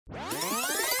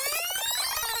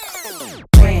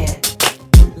Red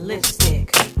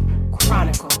Lipstick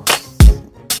Chronicles.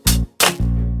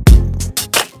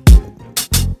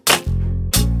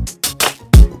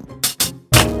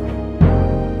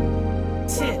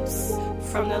 Tips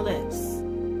from the lips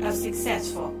of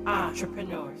successful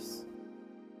entrepreneurs.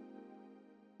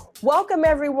 Welcome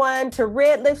everyone to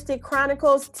Red Lipstick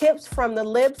Chronicles, tips from the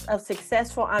lips of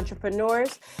successful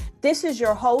entrepreneurs. This is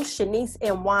your host, Shanice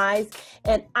M. Wise,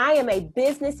 and I am a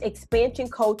business expansion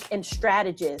coach and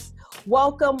strategist.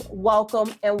 Welcome,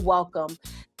 welcome, and welcome.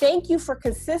 Thank you for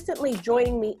consistently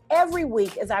joining me every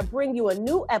week as I bring you a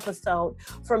new episode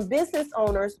from business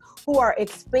owners who are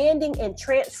expanding and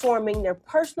transforming their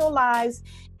personal lives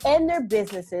and their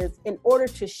businesses in order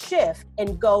to shift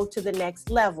and go to the next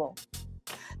level.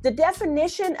 The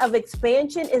definition of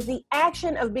expansion is the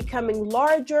action of becoming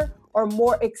larger or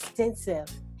more extensive.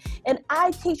 And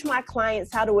I teach my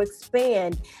clients how to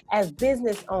expand as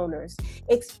business owners,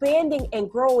 expanding and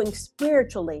growing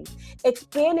spiritually,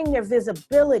 expanding their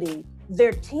visibility,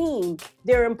 their team,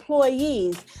 their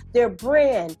employees, their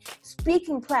brand,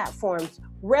 speaking platforms,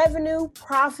 revenue,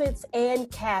 profits,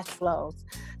 and cash flows.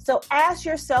 So ask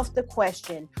yourself the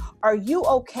question, are you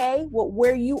okay with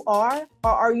where you are,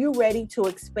 or are you ready to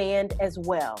expand as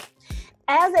well?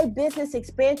 As a business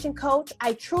expansion coach,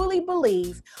 I truly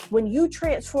believe when you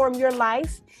transform your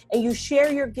life and you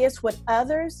share your gifts with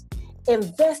others,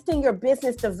 invest in your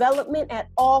business development at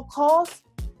all costs,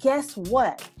 guess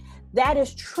what? That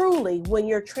is truly when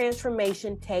your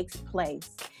transformation takes place.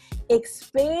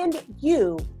 Expand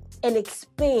you and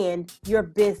expand your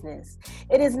business.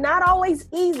 It is not always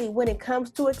easy when it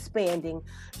comes to expanding,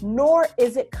 nor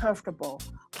is it comfortable,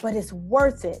 but it's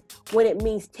worth it when it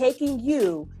means taking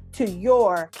you to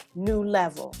your new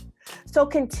level. So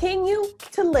continue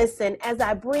to listen as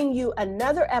I bring you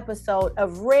another episode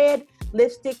of Red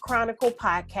Lipstick Chronicle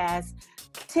Podcast,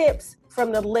 tips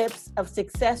from the lips of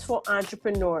successful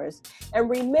entrepreneurs. And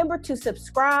remember to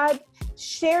subscribe,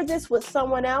 share this with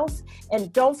someone else,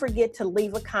 and don't forget to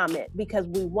leave a comment because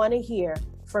we want to hear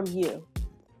from you.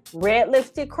 Red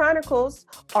Lipstick Chronicles,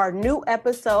 our new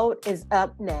episode is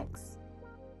up next.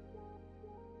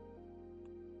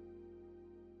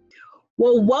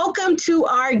 Well, welcome to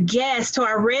our guest, to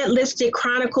our Red Lipstick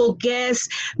Chronicle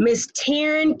guest, Miss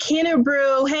Taryn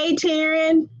Kennebrew. Hey,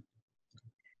 Taryn.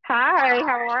 Hi,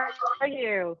 how are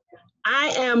you?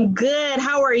 I am good.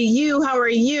 How are you? How are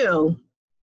you?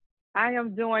 I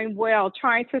am doing well,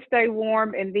 trying to stay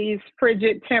warm in these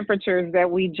frigid temperatures that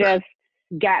we just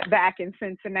got back in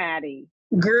Cincinnati.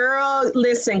 Girl,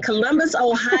 listen, Columbus,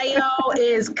 Ohio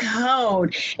is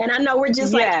cold. And I know we're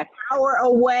just like an hour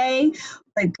away.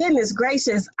 But goodness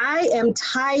gracious, I am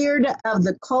tired of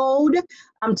the cold.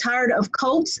 I'm tired of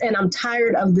coats and I'm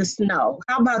tired of the snow.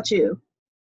 How about you?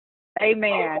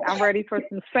 Amen. I'm ready for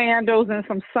some sandals and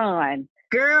some sun.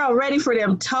 Girl, ready for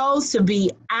them toes to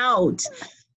be out.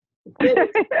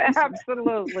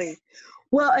 Absolutely.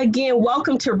 Well, again,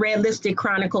 welcome to Red Lipstick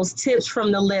Chronicles, tips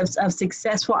from the lips of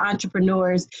successful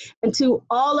entrepreneurs. And to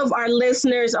all of our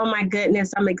listeners, oh my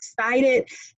goodness, I'm excited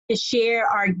to share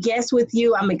our guest with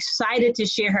you. I'm excited to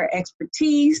share her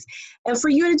expertise and for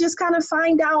you to just kind of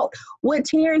find out what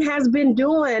Taryn has been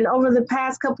doing over the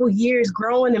past couple of years,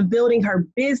 growing and building her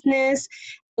business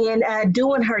and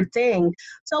doing her thing.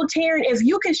 So Taryn, if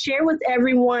you could share with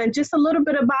everyone just a little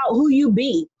bit about who you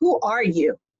be, who are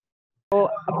you? Well,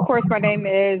 of course, my name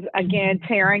is, again,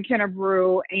 Taryn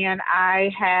Kennebrew, and I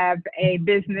have a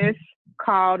business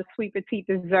called Sweet Petite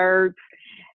Desserts,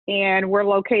 and we're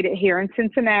located here in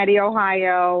Cincinnati,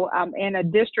 Ohio, in a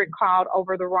district called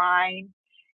Over the Rhine.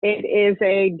 It is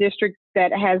a district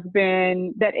that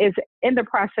is in the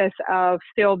process of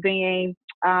still being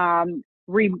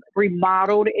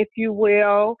remodeled, if you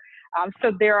will.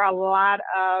 So there are a lot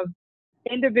of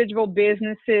individual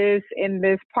businesses in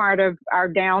this part of our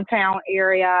downtown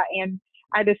area. And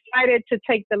I decided to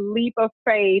take the leap of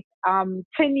faith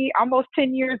almost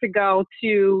 10 years ago.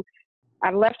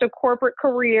 I left a corporate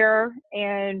career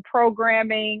in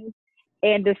programming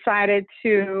and decided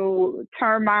to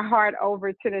turn my heart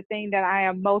over to the thing that I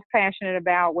am most passionate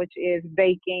about, which is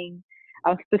baking,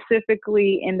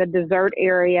 specifically in the dessert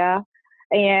area.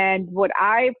 And what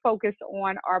I focus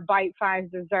on are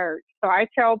bite-sized desserts. So I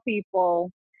tell people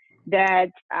that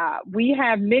we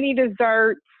have many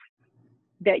desserts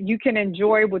that you can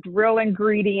enjoy with real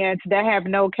ingredients that have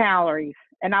no calories.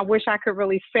 And I wish I could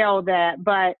really sell that.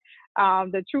 But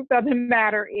the truth of the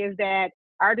matter is that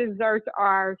our desserts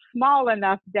are small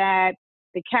enough that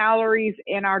the calories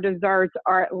in our desserts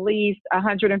are at least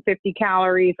 150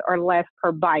 calories or less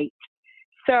per bite.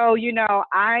 So,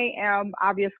 I am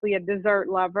obviously a dessert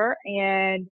lover,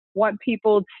 and want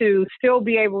people to still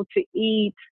be able to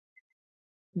eat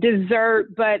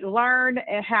dessert, but learn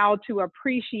how to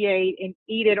appreciate and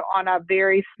eat it on a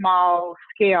very small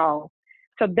scale.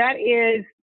 So that is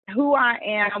who I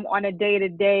am on a day to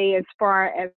day as far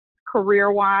as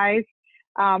career wise.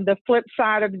 The flip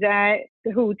side of that,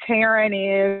 who Taryn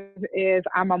is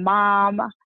I'm a mom,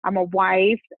 I'm a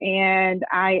wife, and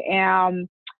I am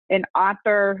an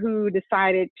author who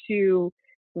decided to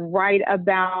write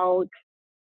about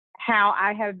how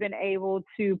I have been able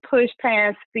to push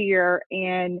past fear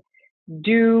and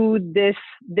do this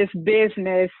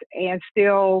business and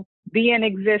still be in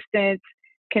existence,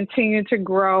 continue to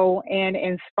grow and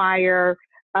inspire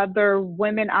other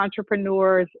women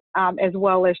entrepreneurs as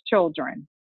well as children.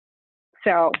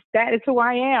 So that is who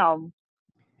I am.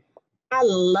 I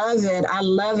love it. I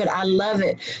love it. I love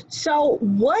it. So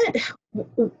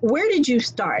where did you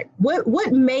start?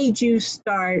 What made you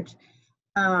start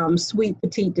Sweet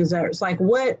Petite Desserts? Like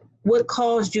what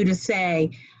caused you to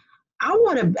say, I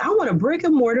want a brick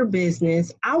and mortar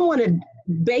business. I want to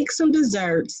bake some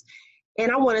desserts and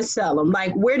I want to sell them.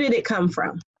 Like, where did it come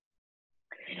from?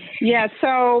 Yeah,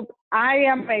 so I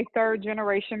am a third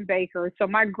generation baker. So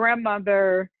my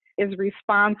grandmother is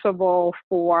responsible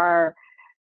for,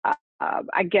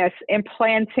 I guess,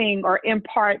 implanting or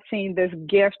imparting this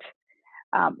gift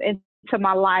into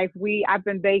my life. I've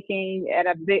been baking at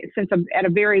a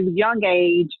very young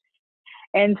age.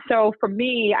 And so for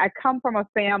me, I come from a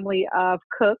family of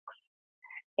cooks.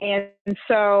 And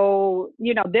so,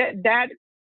 that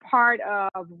part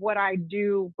of what I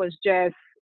do was just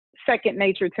second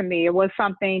nature to me. It was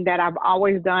something that I've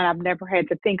always done. I've never had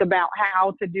to think about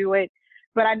how to do it,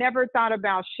 but I never thought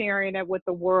about sharing it with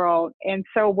the world. And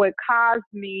so what caused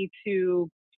me to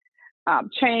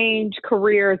change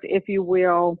careers, if you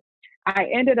will, I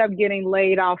ended up getting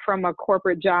laid off from a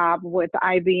corporate job with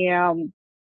IBM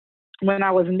when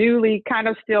I was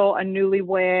still a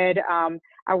newlywed.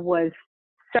 I was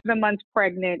 7 months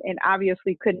pregnant and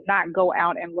obviously could not go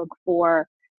out and look for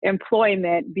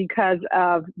employment because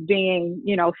of being,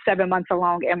 7 months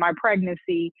along in my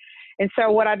pregnancy. And so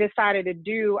what I decided to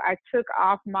do, I took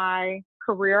off my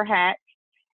career hat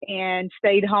and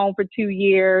stayed home for 2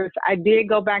 years. I did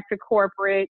go back to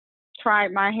corporate,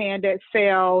 tried my hand at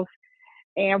sales.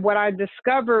 And what I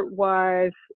discovered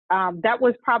was that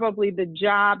was probably the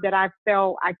job that I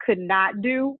felt I could not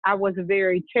do. I was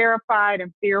very terrified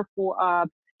and fearful of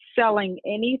selling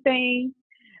anything.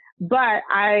 But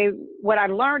what I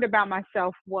learned about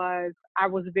myself was I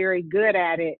was very good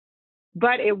at it,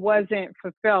 but it wasn't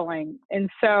fulfilling. And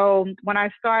so when I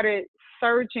started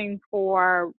searching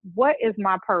for what is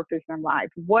my purpose in life,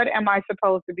 what am I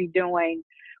supposed to be doing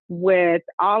with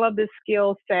all of the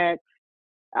skill sets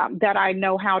that I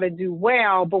know how to do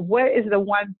well, but what is the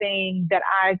one thing that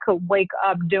I could wake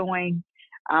up doing?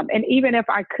 And even if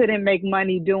I couldn't make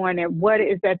money doing it, what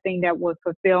is that thing that would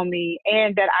fulfill me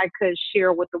and that I could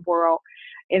share with the world?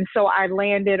 And so I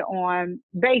landed on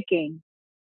baking.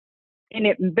 And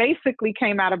it basically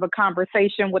came out of a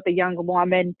conversation with a young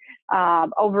woman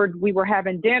we were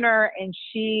having dinner, and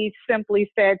she simply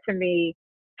said to me,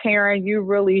 Taryn, you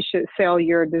really should sell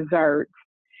your desserts.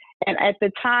 And at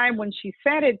the time when she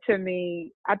said it to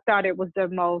me, I thought it was the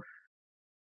most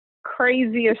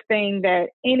craziest thing that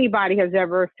anybody has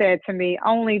ever said to me,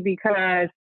 only because,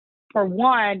 for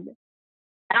one,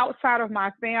 outside of my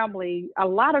family, a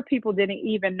lot of people didn't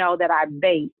even know that I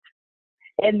baked.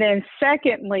 And then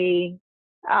secondly,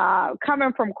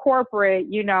 coming from corporate,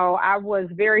 I was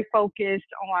very focused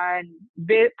on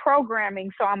programming.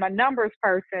 So I'm a numbers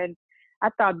person. I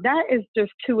thought that is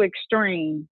just too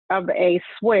extreme of a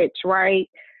switch, right?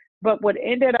 But what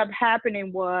ended up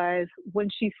happening was when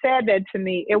she said that to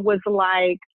me, it was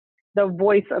like the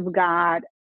voice of God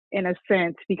in a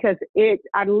sense, because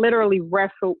I literally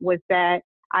wrestled with that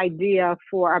idea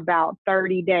for about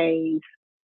 30 days.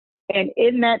 And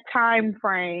in that time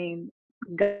frame,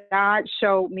 God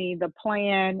showed me the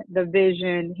plan, the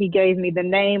vision. He gave me the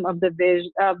name of the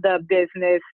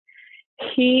business.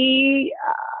 He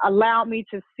allowed me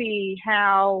to see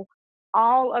how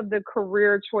all of the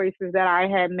career choices that I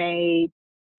had made,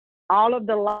 all of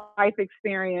the life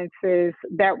experiences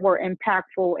that were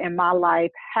impactful in my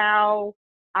life, how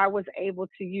I was able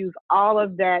to use all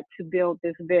of that to build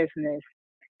this business.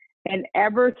 And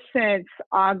ever since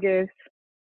August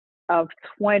of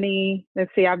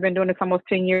I've been doing this almost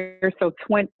 10 years, so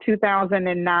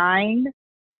 2009,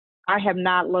 I have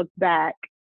not looked back.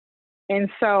 And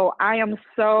so I am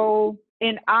so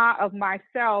in awe of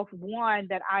myself, one,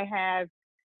 that I have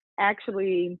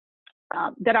actually,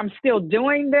 that I'm still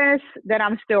doing this, that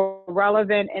I'm still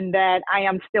relevant, and that I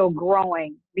am still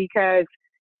growing. Because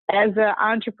as an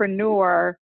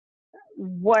entrepreneur,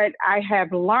 what I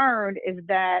have learned is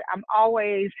that I'm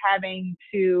always having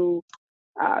to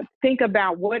think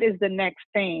about what is the next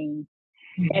thing.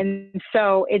 And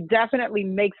so it definitely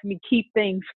makes me keep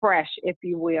things fresh, if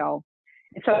you will.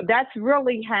 And so that's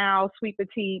really how Sweet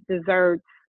Petite Desserts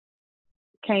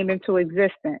came into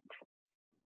existence.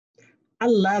 I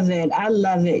love it. I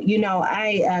love it. You know,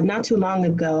 I not too long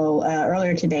ago,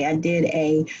 earlier today, I did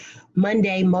a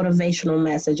Monday motivational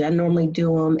message. I normally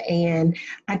do them, and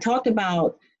I talked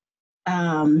about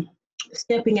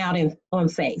stepping out on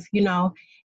faith. You know,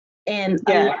 and a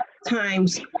Yes. lot of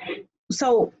times,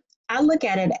 so I look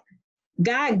at it.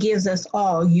 God gives us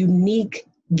all unique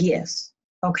gifts.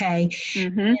 Okay,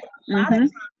 Mm-hmm. and a lot of Mm-hmm.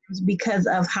 times, because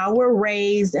of how we're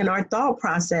raised and our thought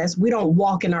process, we don't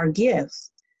walk in our gifts.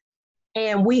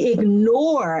 And we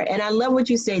ignore, and I love what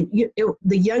you said,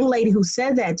 the young lady who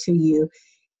said that to you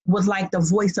was like the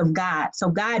voice of God. So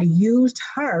God used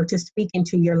her to speak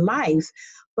into your life.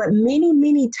 But many,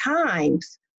 many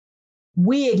times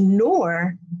we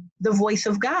ignore the voice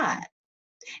of God.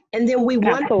 And then we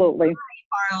wonder Absolutely.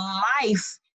 why our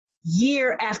life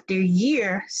year after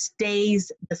year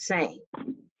stays the same.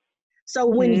 So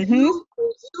when Mm-hmm. you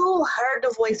heard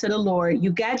the voice of the Lord,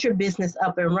 you got your business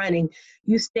up and running,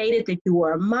 you stated that you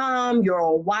were a mom, you're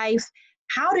a wife.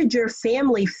 How did your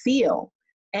family feel?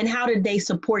 And how did they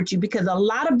support you? Because a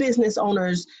lot of business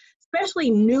owners, especially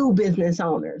new business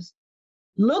owners,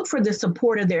 look for the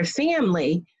support of their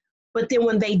family. But then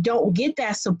when they don't get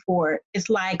that support, it's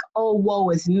like, oh,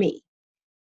 woe is me.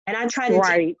 And I try to tell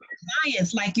Right.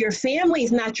 clients, like, your family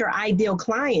is not your ideal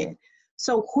client.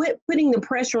 So quit putting the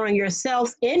pressure on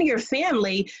yourself and your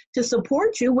family to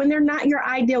support you when they're not your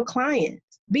ideal clients.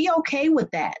 Be okay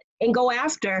with that and go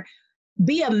after,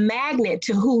 be a magnet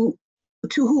to who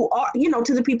are,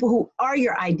 to the people who are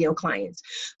your ideal clients.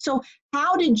 So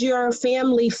how did your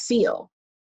family feel?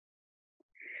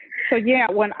 So yeah,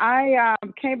 when I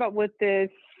came up with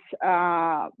this,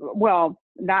 well,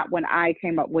 not when I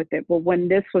came up with it, but when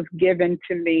this was given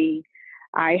to me,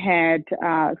 I had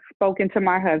spoken to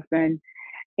my husband.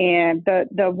 And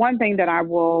the one thing that I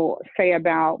will say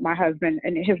about my husband,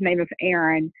 and his name is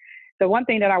Aaron, the one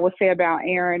thing that I will say about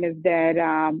Aaron is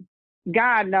that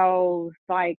God knows,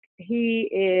 like, he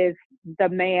is the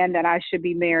man that I should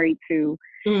be married to.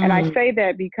 And I say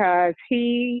that because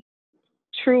he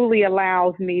truly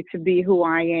allows me to be who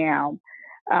I am.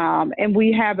 And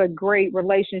we have a great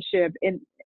relationship in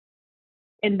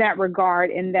that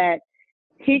regard, in that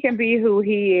he can be who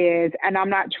he is, and I'm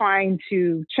not trying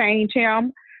to change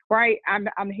him, right?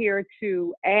 I'm here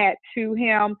to add to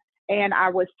him, and I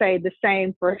would say the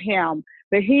same for him.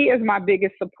 But he is my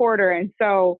biggest supporter, and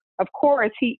so of course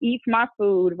he eats my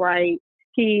food, right?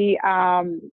 He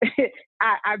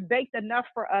I baked enough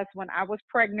for us when I was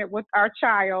pregnant with our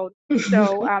child.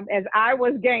 So as I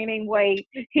was gaining weight,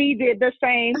 he did the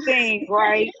same thing,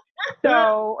 right?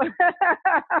 So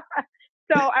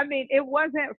so I mean, it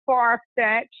wasn't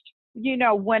far-fetched,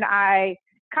 when I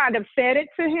kind of said it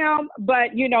to him,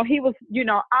 but he was,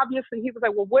 obviously he was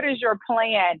like, well, what is your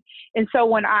plan? And so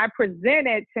when I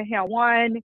presented to him,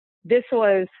 one, this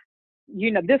was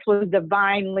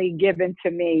divinely given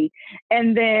to me.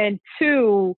 And then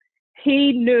two,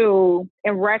 he knew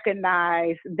and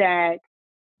recognized that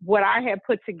what I had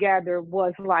put together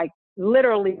was like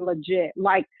literally legit.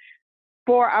 Like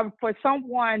for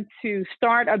someone to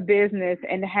start a business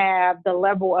and have the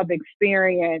level of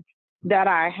experience that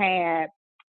I had,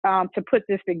 to put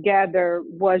this together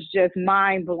was just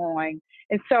mind blowing.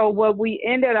 And so what we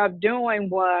ended up doing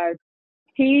was,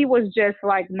 he was just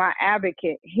like my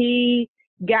advocate. He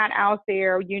got out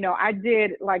there, I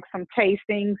did like some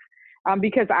tastings,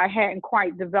 because I hadn't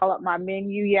quite developed my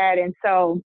menu yet. And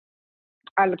so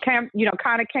I kind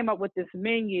of came up with this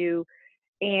menu,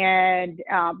 and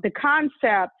the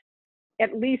concept,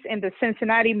 at least in the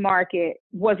Cincinnati market,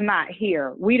 was not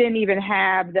here. We didn't even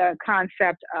have the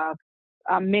concept of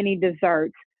mini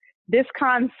desserts. This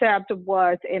concept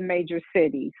was in major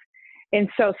cities. And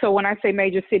so when I say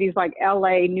major cities like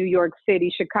LA, New York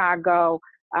City, Chicago,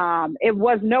 it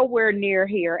was nowhere near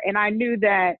here. And I knew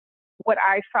that what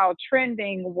I saw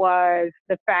trending was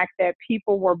the fact that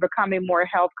people were becoming more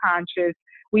health conscious.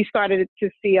 We started to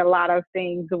see a lot of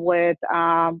things with,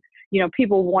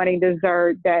 people wanting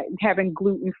dessert, that having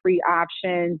gluten-free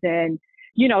options and,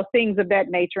 things of that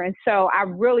nature. And so I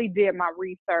really did my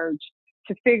research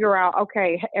to figure out,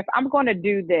 okay, if I'm going to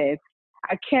do this,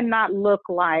 I cannot look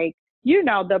like,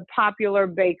 the popular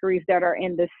bakeries that are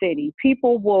in the city.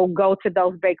 People will go to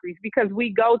those bakeries because we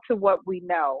go to what we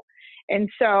know. And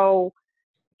so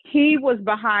he was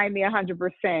behind me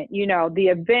 100%. You know, the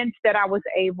events that I was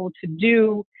able to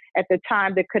do at the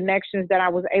time, the connections that I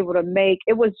was able to make,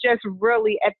 it was just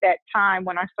really at that time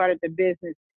when I started the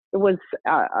business, it was,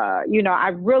 you know, I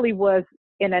really was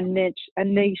in a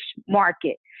niche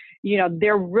market. You know,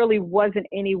 there really wasn't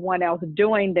anyone else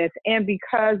doing this. And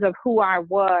because of who I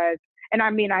was, and I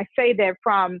mean, I say that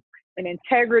from an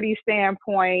integrity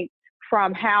standpoint,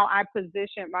 from how I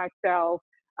positioned myself,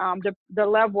 the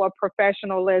level of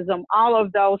professionalism, all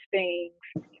of those things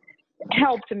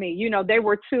helped me. You know, they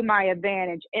were to my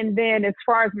advantage. And then as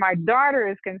far as my daughter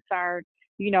is concerned,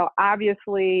 you know,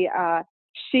 obviously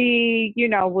she, you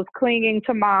know, was clinging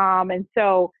to mom. And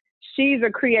so she's a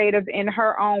creative in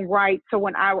her own right. So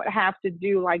when I would have to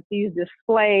do like these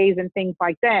displays and things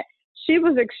like that, she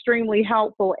was extremely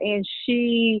helpful and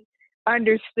she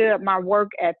understood my work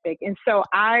ethic. And so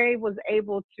I was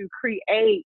able to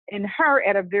create in her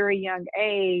at a very young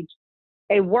age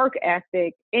a work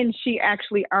ethic, and she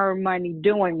actually earned money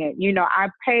doing it. You know, I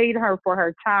paid her for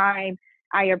her time.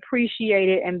 I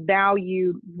appreciated and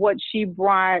valued what she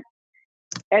brought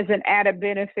as an added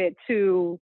benefit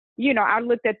to, you know, I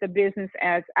look at the business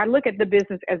as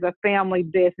a family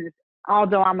business,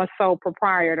 although I'm a sole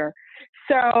proprietor.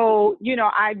 So, you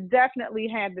know, I definitely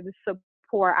had the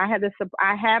support. I have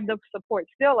the support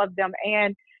still of them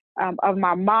and of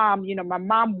my mom. You know, my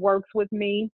mom works with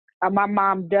me. My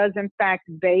mom does, in fact,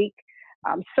 bake.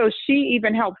 So she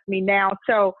even helps me now.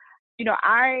 So, you know,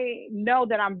 I know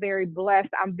that I'm very blessed.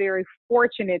 I'm very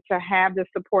fortunate to have the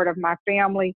support of my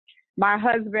family. My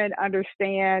husband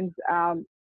understands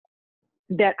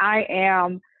that I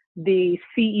am the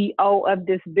CEO of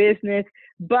this business.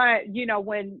 But, you know,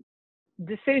 when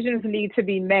decisions need to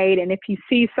be made, and if he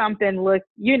sees something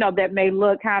that may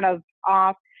look kind of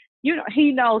off, you know,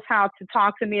 he knows how to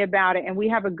talk to me about it, and we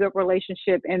have a good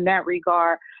relationship in that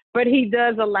regard. But he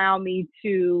does allow me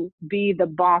to be the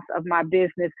boss of my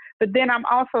business. But then I'm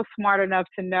also smart enough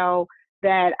to know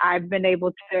that I've been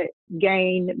able to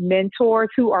gain mentors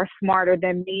who are smarter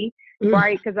than me,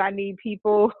 right? Because I need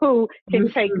people who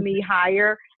can take me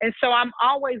higher. And so I'm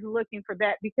always looking for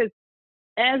that, because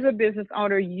as a business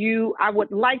owner, I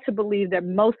would like to believe that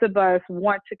most of us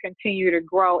want to continue to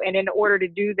grow. And in order to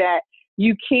do that,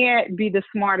 you can't be the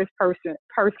smartest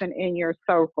person in your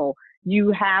circle.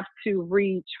 You have to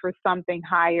reach for something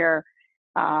higher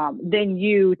than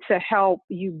you to help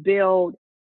you build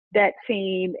that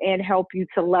team and help you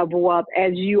to level up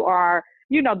as you are.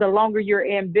 You know, the longer you're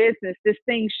in business, this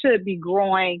thing should be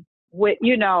growing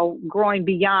growing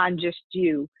beyond just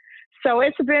you. So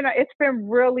it's been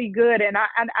really good. And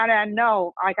I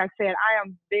know, like I said, I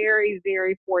am very,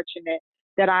 very fortunate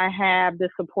that I have the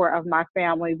support of my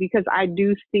family, because I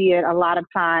do see it a lot of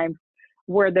times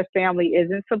where the family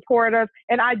isn't supportive.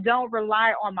 And I don't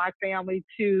rely on my family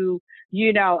to,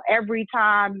 you know, every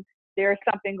time there's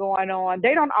something going on,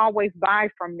 they don't always buy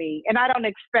from me. And I don't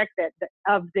expect that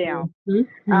of them.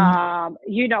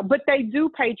 You know, but they do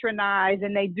patronize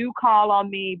and they do call on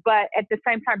me. But at the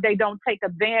same time, they don't take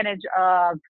advantage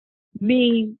of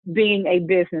me being a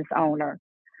business owner.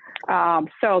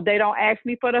 So they don't ask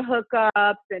me for the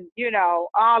hookups and, you know,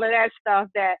 all of that stuff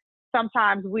that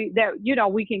sometimes we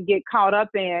can get caught up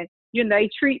in. You know, they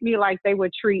treat me like they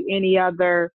would treat any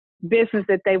other business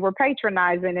that they were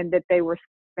patronizing and that they were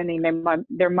spending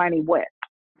their money with.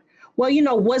 Well, you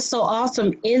know, what's so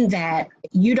awesome in that,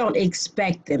 you don't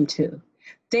expect them to.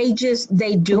 They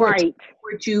do right. it to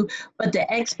support you, but the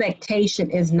expectation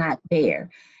is not there.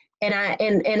 And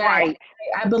right.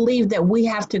 I believe that we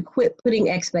have to quit putting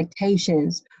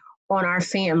expectations on our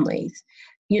families.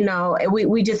 You know,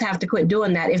 we just have to quit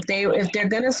doing that. If they're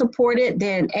going to support it,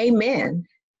 then amen.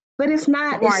 But if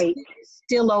not, right. it's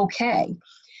still okay.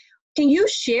 Can you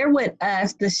share with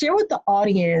the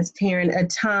audience, Taryn, a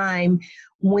time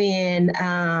when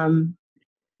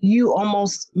you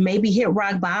almost maybe hit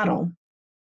rock bottom,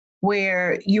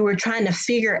 where you were trying to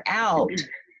figure out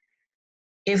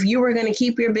if you were going to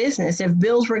keep your business, if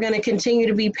bills were going to continue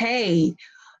to be paid?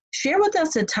 Share with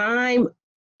us a time,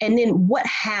 and then what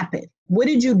happened? What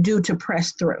did you do to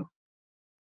press through?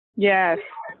 Yes.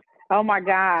 Oh my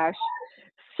gosh.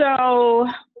 So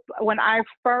when I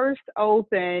first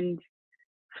opened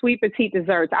Sweet Petite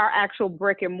Desserts, our actual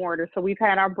brick and mortar, so we've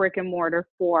had our brick and mortar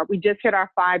we just hit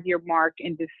our 5-year mark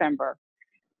in December.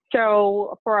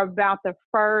 So for about the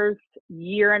first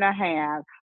year and a half,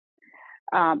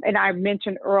 and I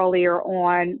mentioned earlier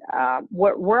on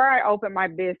where I opened my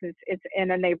business, it's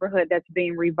in a neighborhood that's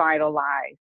being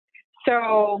revitalized.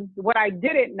 So what I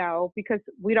didn't know, because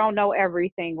we don't know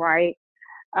everything, right?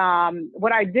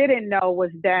 What I didn't know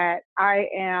was that I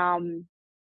am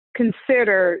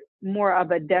considered more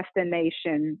of a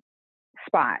destination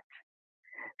spot.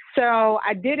 So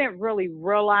I didn't really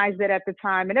realize that at the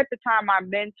time. And at the time,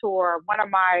 one of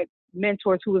my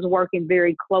mentors who was working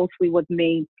very closely with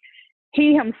me,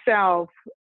 he himself,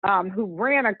 who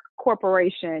ran a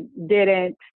corporation,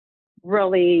 didn't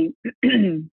really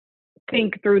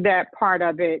think through that part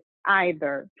of it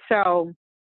either. So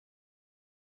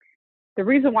the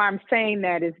reason why I'm saying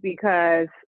that is because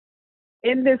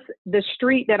the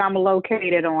street that I'm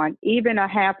located on, even a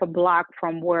half a block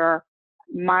from where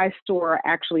my store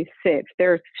actually sits,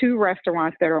 there's 2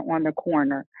 restaurants that are on the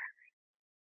corner.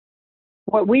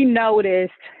 What we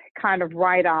noticed kind of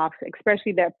right off,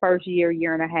 especially that first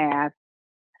year and a half,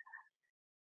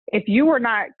 if you were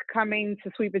not coming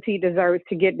to Sweet Petite Desserts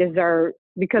to get dessert,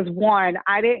 because one,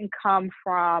 I didn't come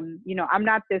from, I'm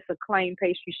not this acclaimed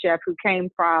pastry chef who came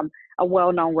from a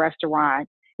well-known restaurant.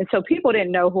 And so people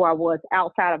didn't know who I was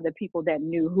outside of the people that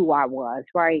knew who I was,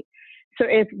 right? So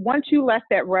once you left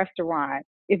that restaurant,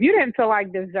 if you didn't feel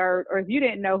like dessert, or if you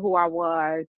didn't know who I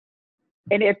was,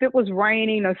 and if it was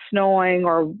raining or snowing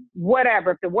or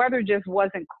whatever, if the weather just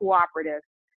wasn't cooperative,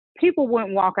 people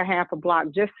wouldn't walk a half a block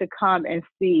just to come and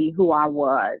see who I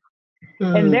was.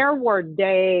 And there were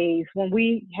days when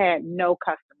we had no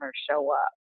customers show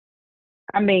up.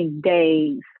 I mean,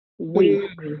 days,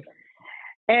 weeks.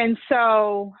 And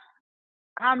so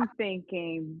I'm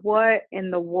thinking, what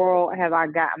in the world have I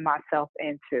gotten myself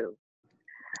into?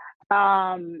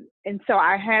 And so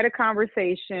I had a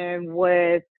conversation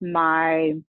with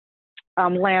my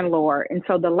landlord. And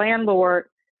so the landlord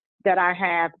that I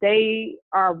have, they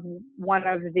are one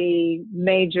of the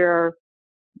major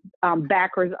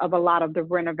backers of a lot of the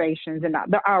renovations and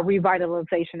the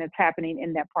revitalization that's happening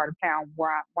in that part of town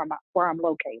where I'm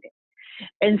located.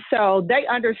 And so they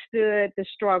understood the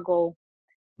struggle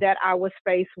that I was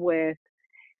faced with.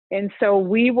 And so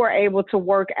we were able to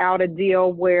work out a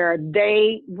deal where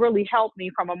they really helped me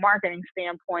from a marketing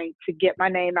standpoint to get my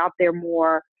name out there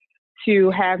more, to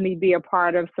have me be a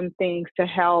part of some things to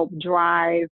help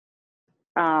drive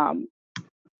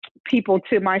people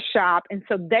to my shop. And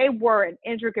so they were an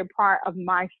intricate part of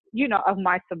my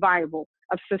survival,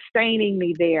 of sustaining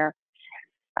me there,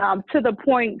 to the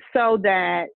point so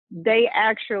that they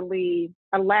actually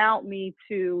allowed me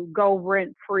to go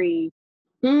rent free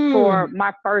for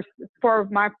my first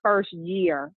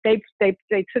year. They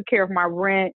took care of my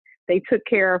rent. They took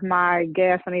care of my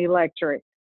gas and electric.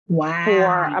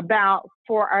 Wow.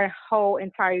 For a whole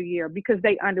entire year, because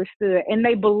they understood and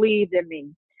they believed in me.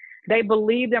 They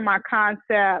believed in my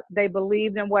concept. They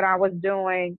believed in what I was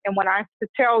doing. And when I have to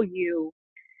tell you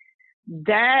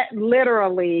that,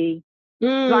 literally,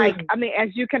 as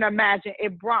you can imagine,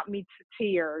 it brought me to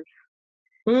tears.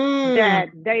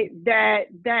 That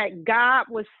God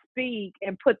would speak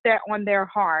and put that on their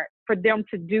heart for them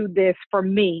to do this for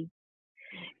me.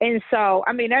 And so,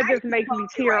 that just makes me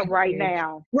tear up right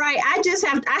now. Right. I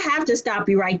have to stop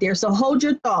you right there. So hold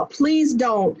your thought. Please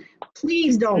don't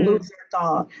lose your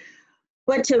thought.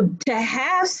 But to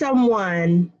have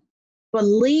someone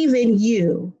believe in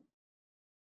you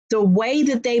the way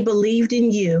that they believed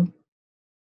in you,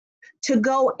 to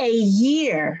go a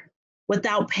year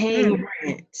without paying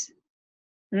rent.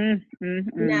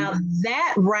 Now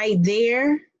that right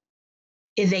there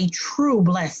is a true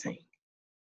blessing.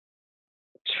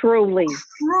 Truly.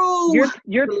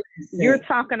 You're Blessing.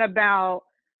 talking about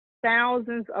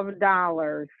thousands of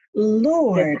dollars.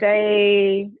 Lord. That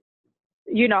they,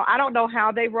 I don't know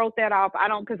how they wrote that off.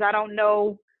 because I don't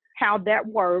know how that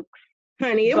works.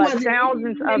 Honey, it wasn't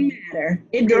thousands of matter.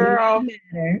 It girl, did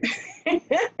not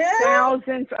matter.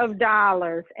 Thousands of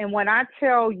dollars. And when I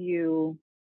tell you,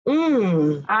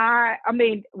 when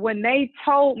they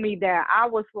told me that, I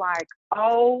was like,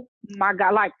 oh my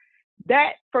God, like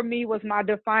that for me was my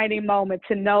defining moment,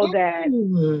 to know that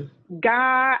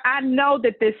God, I know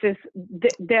that this is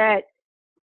that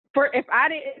for, if I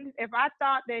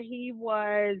thought that he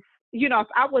was, if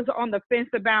I was on the fence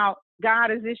about God,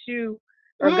 is this you?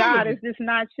 Or God, is this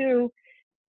not you?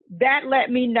 That let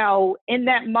me know in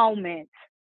that moment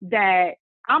that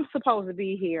I'm supposed to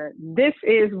be here. This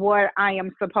is what I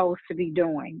am supposed to be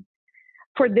doing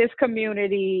for this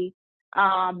community.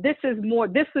 This is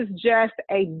just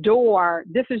a door.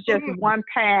 This is just one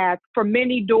path for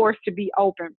many doors to be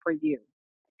open for you.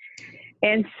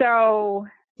 And so,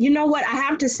 you know what? I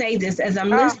have to say this as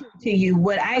I'm listening to you.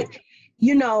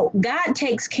 God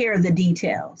takes care of the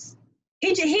details.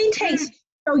 He takes.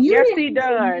 So you he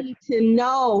does. Need to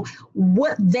know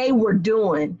what they were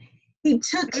doing. He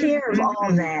took care of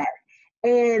all that.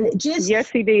 And just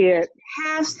he did.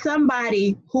 Have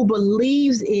somebody who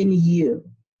believes in you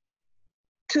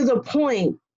to the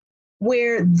point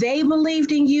where they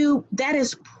believed in you, that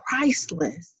is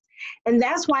priceless. And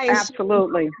that's why it's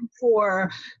absolutely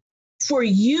for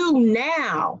you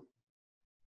now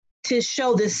to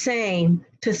show the same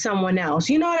to someone else.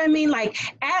 You know what I mean? Like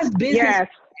as business, yes.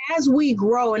 as we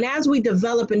grow and as we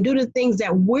develop and do the things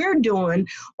that we're doing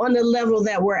on the level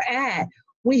that we're at,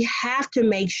 we have to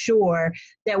make sure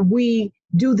that we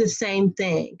do the same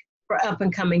thing for up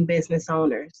and coming business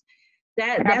owners.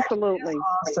 That's absolutely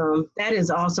awesome. That is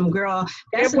awesome, girl.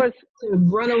 That's it was to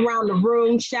run around the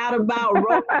room, shout about,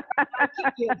 roll,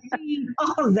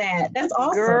 all of that. That's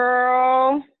awesome.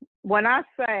 Girl, when I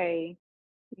say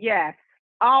yes,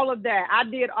 all of that, I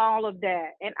did all of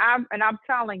that. And I'm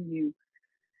telling you,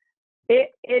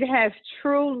 it has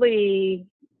truly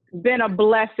been a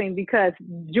blessing because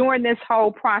during this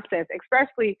whole process,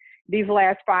 especially these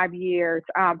last 5 years,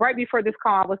 right before this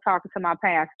call, I was talking to my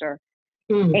pastor,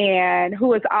 and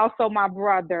who is also my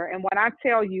brother. And when I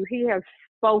tell you, he has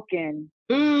spoken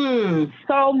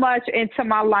so much into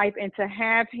my life, and to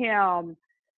have him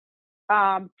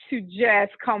to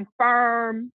just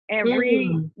confirm and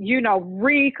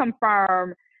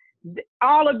reconfirm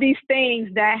all of these things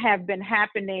that have been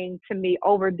happening to me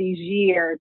over these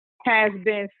years has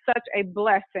been such a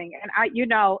blessing. And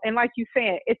and like you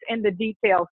said, it's in the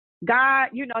details. God,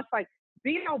 it's like,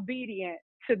 be obedient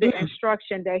to the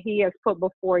instruction that he has put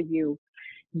before you.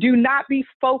 Do not be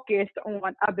focused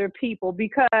on other people,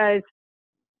 because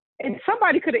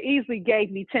somebody could have easily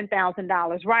gave me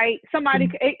 $10,000, right?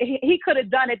 He could have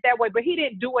done it that way, but he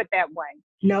didn't do it that way.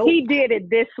 No, he did it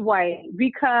this way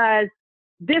because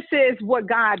this is what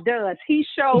God does. He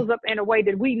shows up in a way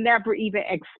that we never even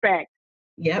expect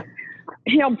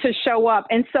him to show up.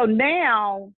 And so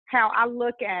now how I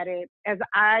look at it as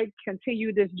I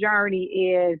continue this journey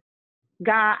is,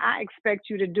 God, I expect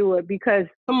you to do it because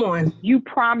you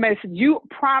promised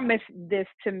this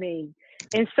to me.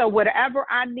 And so whatever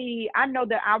I need, I know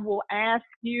that I will ask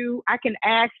you. I can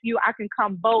ask you. I can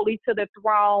come boldly to the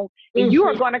throne, and you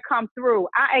are going to come through.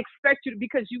 I expect you to,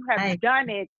 because you have done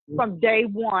it from day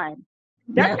one.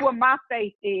 That's what my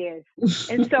faith is.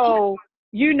 And so,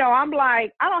 I'm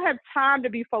like, I don't have time to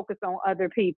be focused on other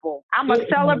people. I'm going to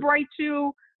celebrate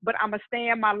you, but I'm going to stay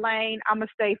in my lane. I'm going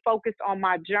to stay focused on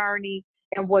my journey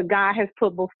and what God has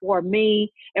put before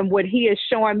me and what he is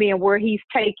showing me and where he's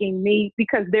taking me,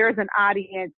 because there's an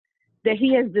audience that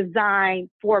he has designed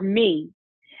for me.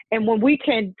 And when we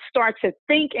can start to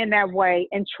think in that way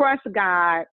and trust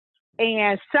God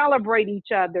and celebrate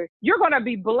each other, you're going to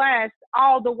be blessed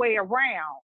all the way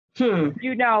around.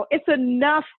 It's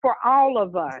enough for all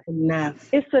of us.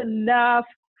 It's enough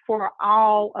for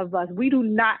all of us. We do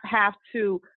not have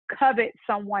to covet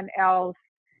someone else's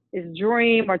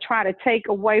dream or try to take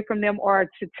away from them or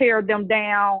to tear them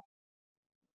down.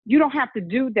 You don't have to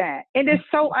do that. And it's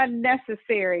so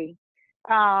unnecessary.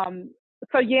 So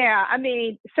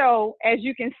as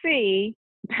you can see,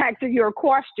 back to your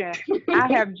question, I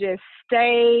have just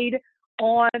stayed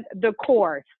on the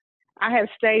course.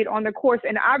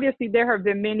 And obviously there have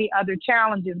been many other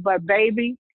challenges, but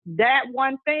baby, that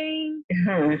one thing,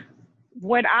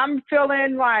 when I'm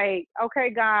feeling like, okay,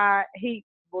 God, he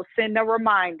will send a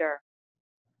reminder.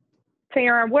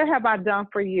 Taryn, what have I done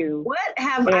for you?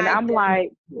 I'm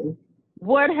like,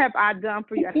 what have I done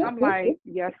for you? And I'm like,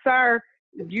 yes, sir.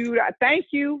 Thank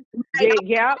you.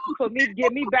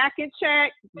 Get me back in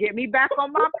check. Get me back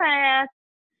on my path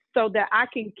so that I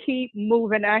can keep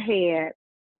moving ahead.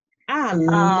 I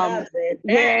love it.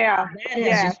 That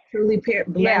has just truly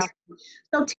blessed me.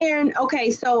 So Taryn,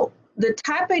 okay, so the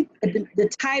topic, the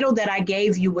title that I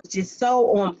gave you was just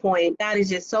so on point. God is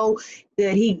just so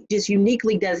good. He just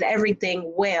uniquely does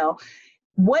everything well.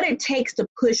 What it takes to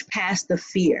push past the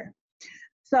fear.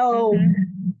 So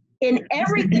in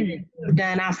everything that you've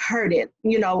done, I've heard it.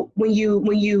 When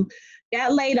you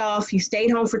got laid off, you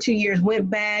stayed home for 2 years, went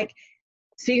back,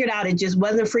 figured out it just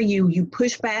wasn't for you. You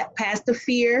pushed back past the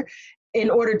fear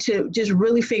in order to just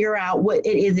really figure out what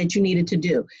it is that you needed to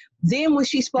do. Then when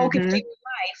she spoke into your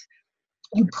life,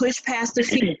 you push past the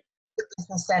fear,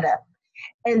 business setup.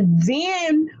 And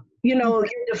then, your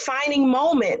defining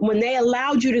moment when they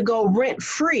allowed you to go rent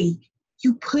free,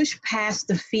 you push past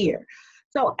the fear.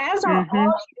 So as our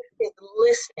audience is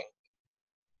listening,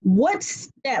 what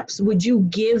steps would you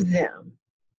give them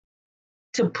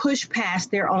to push past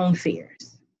their own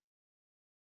fears?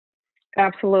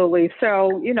 Absolutely. So,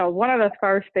 one of the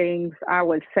first things I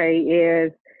would say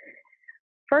is,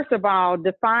 first of all,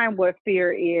 define what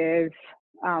fear is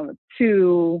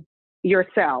to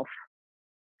yourself.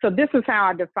 So this is how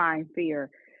I define fear.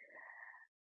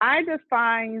 I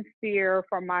define fear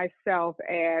for myself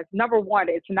as, number one,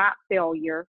 it's not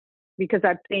failure, because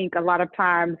I think a lot of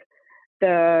times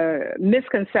the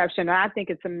misconception, and I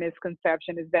think it's a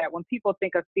misconception, is that when people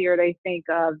think of fear, they think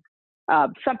of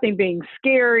something being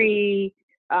scary,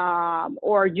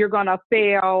 or you're going to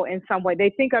fail in some way. They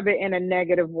think of it in a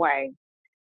negative way.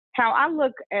 How I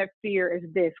look at fear is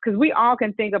this, because we all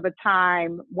can think of a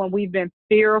time when we've been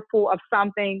fearful of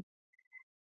something.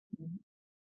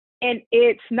 And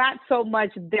it's not so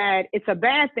much that it's a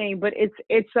bad thing, but it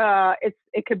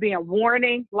could be a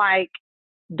warning, like,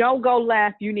 don't go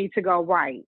left, you need to go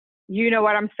right. You know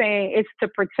what I'm saying? It's to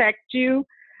protect you.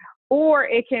 Or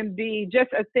it can be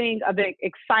just a thing of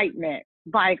excitement,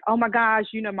 like, oh my gosh,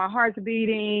 my heart's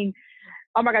beating.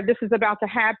 Oh my God, this is about to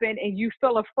happen. And you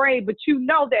feel afraid, but you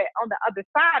know that on the other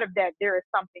side of that, there is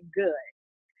something good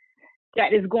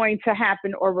that is going to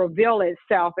happen or reveal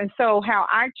itself. And so how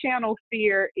I channel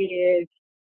fear is,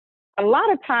 a lot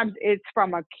of times it's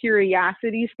from a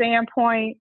curiosity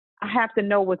standpoint. I have to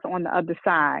know what's on the other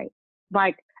side.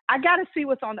 Like, I got to see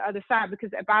what's on the other side,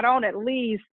 because if I don't at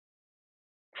least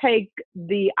take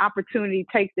the opportunity,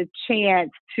 take the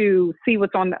chance to see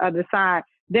what's on the other side,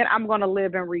 then I'm going to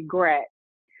live in regret.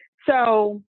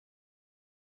 So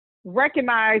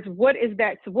recognize, what is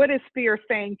fear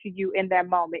saying to you in that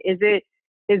moment? Is it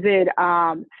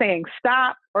saying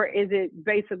stop, or is it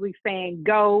basically saying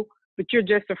go, but you're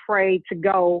just afraid to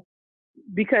go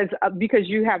because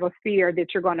you have a fear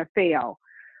that you're going to fail?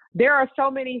 There are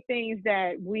so many things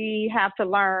that we have to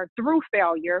learn through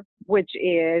failure, which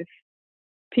is,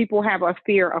 people have a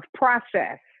fear of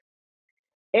process.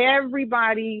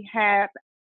 Everybody has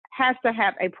to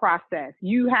have a process.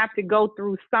 You have to go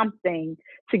through something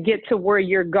to get to where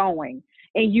you're going.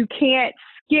 And you can't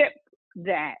skip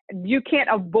that. You can't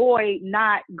avoid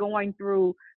not going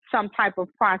through some type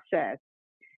of process.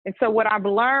 And so what I've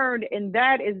learned in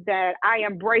that is that I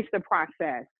embrace the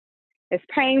process. As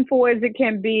painful as it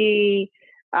can be,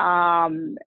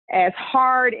 as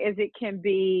hard as it can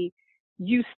be,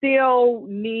 you still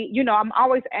need, I'm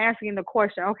always asking the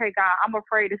question, okay, God, I'm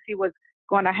afraid to see what's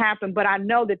going to happen, but I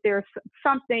know that there's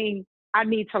something I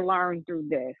need to learn through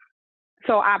this.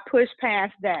 So I push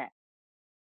past that.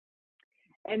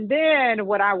 And then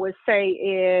what I would say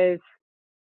is,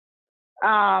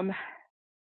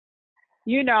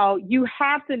 you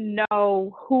have to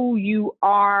know who you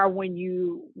are when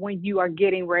you are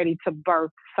getting ready to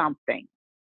birth something,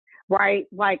 right?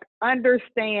 Like,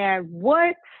 understand,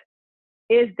 what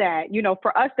is that,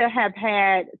 for us that have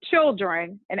had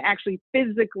children and actually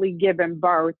physically given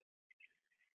birth.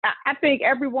 I think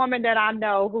every woman that I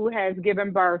know who has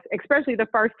given birth, especially the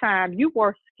first time, you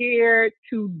were scared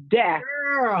to death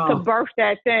to birth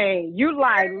that thing. You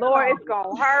like, Lord, it's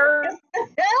going to hurt.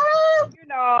 It's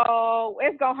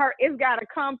going to hurt. It's got to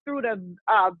come through the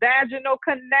vaginal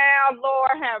canal.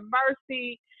 Lord, have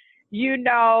mercy.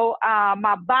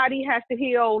 My body has to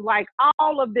heal, like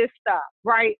all of this stuff,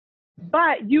 right?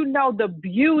 But the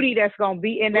beauty that's going to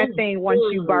be in that thing once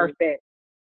you birth it.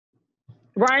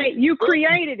 Right? You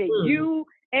created it. You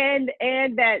and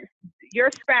that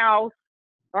your spouse,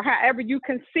 or however you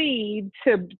conceived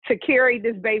to carry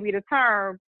this baby to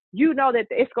term, that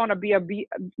it's going to be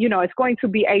it's going to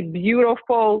be a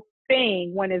beautiful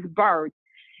thing when it's birthed.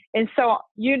 And so,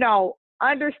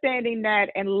 understanding that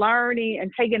and learning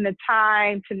and taking the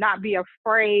time to not be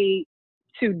afraid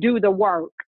to do the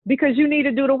work, because you need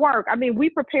to do the work. I mean, we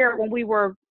prepared when we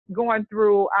were going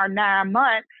through our 9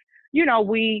 months.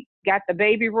 We got the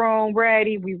baby room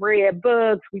ready. We read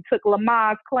books. We took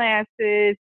Lamaze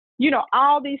classes.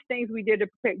 All these things we did to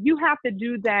prepare. You have to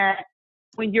do that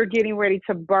when you're getting ready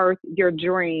to birth your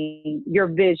dream, your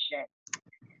vision.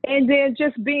 And then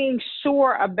just being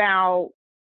sure about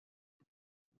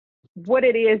what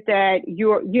it is that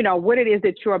you're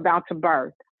about to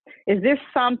birth. Is this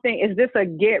a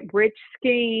get rich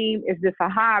scheme? Is this a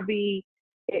hobby?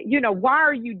 Why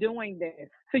are you doing this?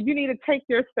 So you need to take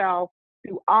yourself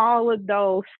through all of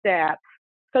those steps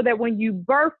so that when you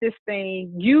birth this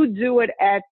thing, you do it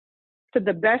to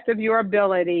the best of your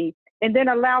ability, and then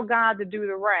allow God to do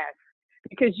the rest,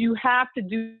 because you have to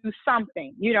do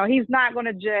something. He's not going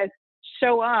to just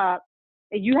show up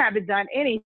and you haven't done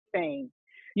anything.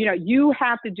 You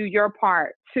have to do your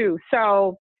part too.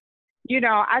 So,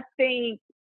 I think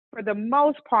for the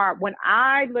most part, when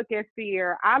I look at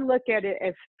fear, I look at it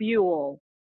as fuel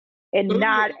and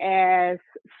not as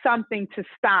something to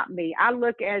stop me. I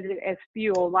look at it as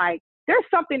fuel, like there's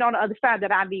something on the other side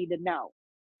that I need to know.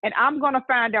 And I'm going to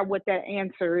find out what that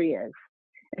answer is.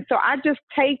 And so I just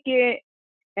take it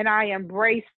and I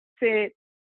embrace it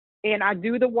and I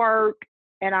do the work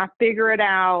and I figure it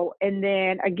out. And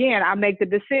then again, I make the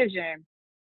decision.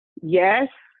 Yes,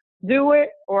 do it,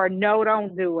 or no,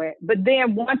 don't do it. But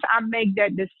then once I make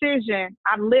that decision,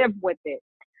 I live with it.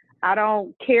 I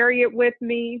don't carry it with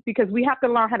me, because we have to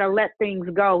learn how to let things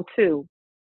go too.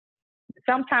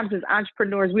 Sometimes as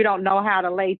entrepreneurs, we don't know how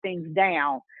to lay things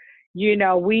down.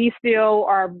 We still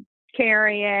are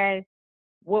carrying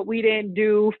what we didn't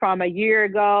do from a year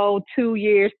ago, 2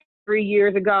 years, 3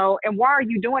 years ago. And why are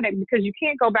you doing it? Because you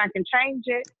can't go back and change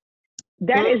it.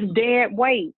 That is dead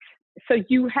weight. So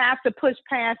you have to push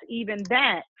past even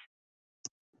that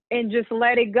and just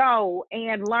let it go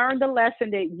and learn the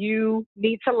lesson that you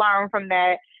need to learn from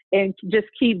that and just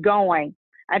keep going.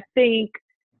 I think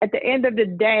at the end of the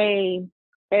day,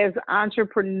 as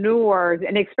entrepreneurs,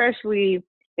 and especially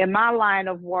in my line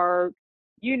of work,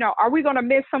 are we going to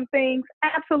miss some things?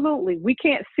 Absolutely. We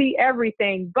can't see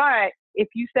everything, but if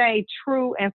you stay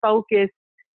true and focused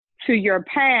to your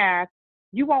path,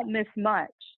 you won't miss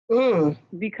much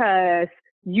because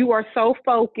you are so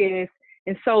focused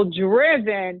and so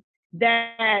driven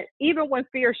that even when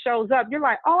fear shows up, you're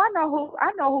like, oh,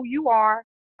 I know who you are.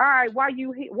 All right, why are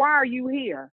you here? Why are you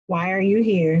here? Why are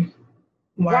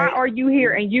you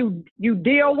here? And you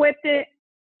deal with it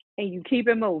and you keep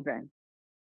it moving.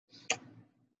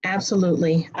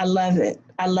 Absolutely. I love it.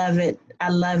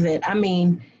 I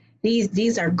mean,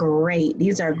 these are great.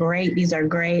 These are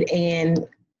great. And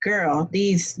girl,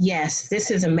 this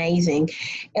is amazing.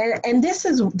 And this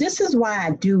is why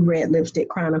I do Red Lipstick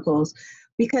Chronicles,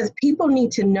 because people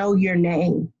need to know your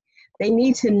name. They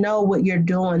need to know what you're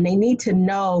doing. They need to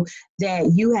know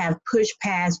that you have pushed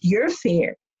past your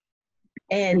fear.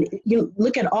 And you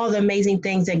look at all the amazing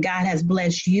things that God has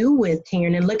blessed you with,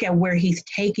 Taryn, and look at where he's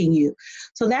taking you.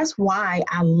 So that's why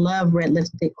I love Red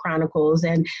Lipstick Chronicles.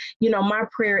 And, my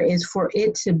prayer is for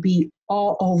it to be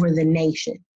all over the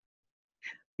nation.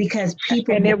 Because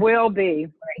people... And it will be.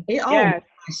 Yes.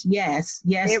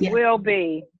 It will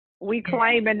be. We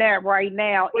claiming that right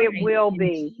now. It will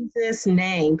be. In Jesus'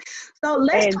 name. So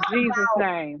let's talk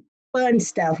about fun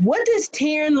stuff. What does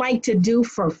Taryn like to do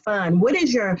for fun? What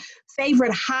is your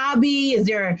favorite hobby? And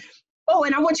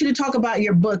I want you to talk about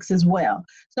your books as well.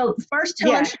 So first,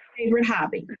 tell us your favorite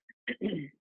hobby.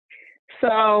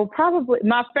 So probably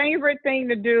my favorite thing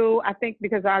to do, I think,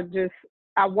 because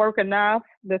I work enough.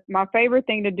 My favorite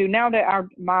thing to do now that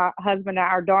my husband and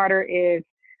our daughter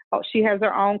she has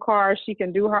her own car. She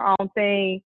can do her own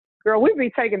thing. Girl, we be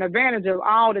taking advantage of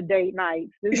all the date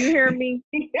nights. Do you hear me?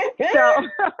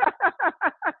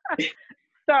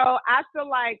 So I feel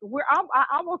like I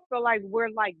almost feel like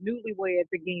we're like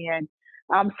newlyweds again.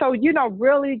 So,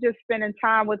 really just spending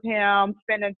time with him,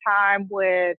 spending time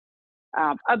with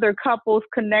other couples,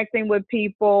 connecting with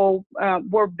people.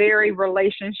 We're very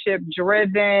relationship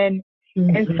driven.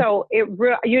 Mm-hmm. And so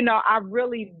I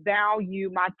really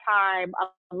value my time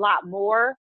a lot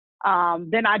more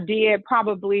than I did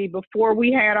probably before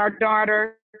we had our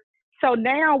daughter. So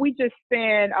now we just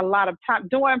spend a lot of time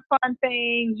doing fun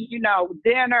things,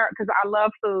 dinner, because I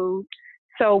love food.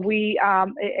 So we,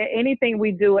 anything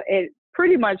we do, it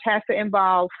pretty much has to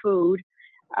involve food.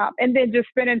 And then just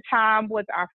spending time with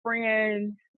our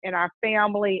friends and our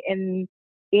family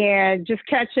and just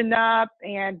catching up.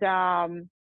 And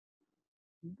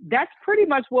that's pretty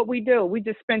much what we do. We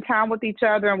just spend time with each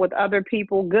other and with other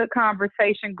people, good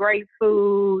conversation, great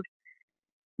food,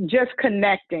 just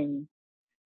connecting.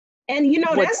 And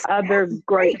with that's other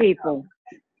great people.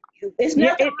 It's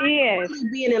nothing like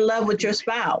really being in love with your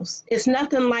spouse. It's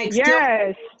nothing like still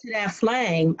to that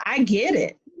flame. I get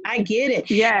it.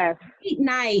 Yes. Date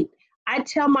night. I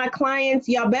tell my clients,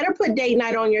 y'all better put date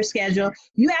night on your schedule.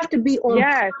 You have to be on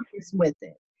purpose with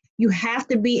it. You have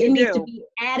to be. It needs to be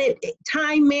added.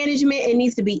 Time management. It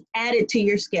needs to be added to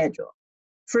your schedule,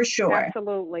 for sure.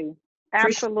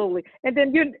 Absolutely. And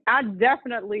then I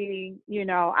definitely,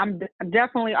 I'm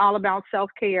definitely all about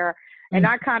self-care. And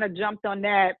I kind of jumped on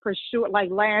that for sure.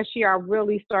 Like last year, I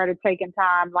really started taking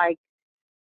time, like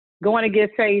going to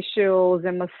get facials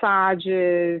and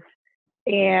massages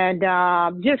and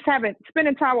just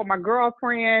spending time with my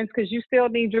girlfriends, because you still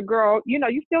need your girl, you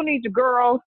still need your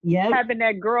girls. Yep. Having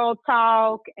that girl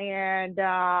talk. And so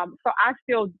I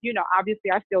still,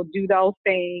 obviously I still do those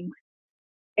things.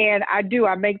 And I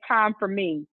make time for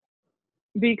me,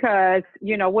 because,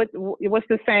 what's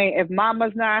the saying? If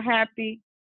mama's not happy,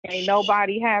 ain't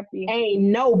nobody happy. Ain't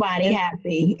nobody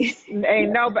happy.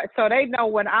 Ain't nobody. So they know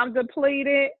when I'm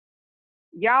depleted,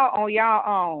 y'all on y'all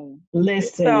own.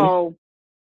 Listen. So,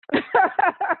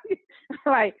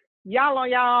 like, y'all on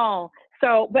y'all own.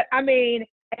 So, but I mean,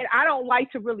 and I don't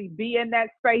like to really be in that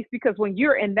space, because when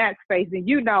you're in that space, then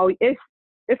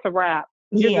it's a wrap.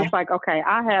 You're just like, okay,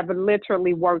 I have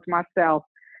literally worked myself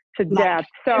to Like death.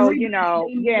 So, everybody you know,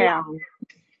 leave you yeah.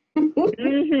 Oh,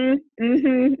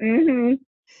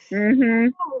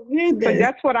 So goodness.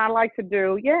 that's what I like to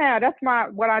do. Yeah, that's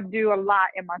what I do a lot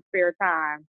in my spare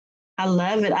time. I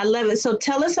love it. I love it. So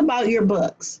tell us about your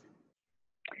books.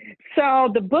 So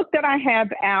the book that I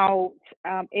have out,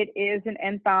 it is an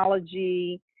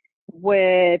anthology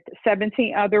with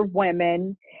 17 other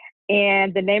women.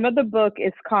 And the name of the book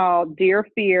is called Dear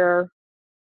Fear,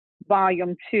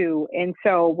 Volume 2. And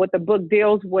so what the book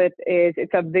deals with is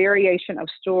it's a variation of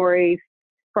stories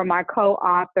from my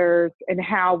co-authors and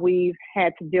how we've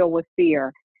had to deal with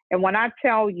fear. And when I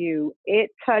tell you, it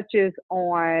touches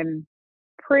on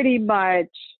pretty much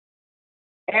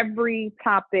every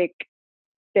topic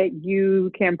that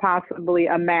you can possibly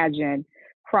imagine,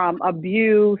 from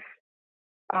abuse,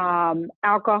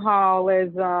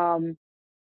 alcoholism,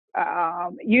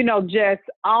 just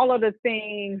all of the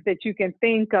things that you can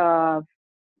think of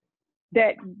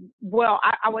that, well,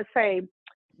 I would say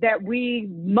that we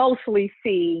mostly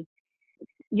see,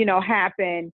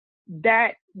 happen,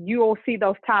 that you'll see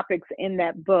those topics in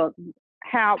that book.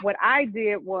 What I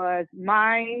did was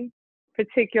my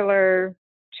particular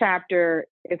chapter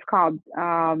is called,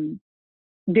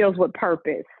 deals with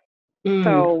purpose.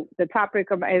 So the topic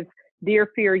is Dear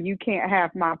Fear, You Can't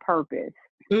Have My Purpose.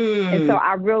 And so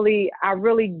I really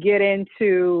get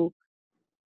into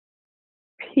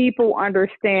people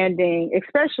understanding,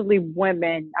 especially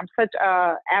women. I'm such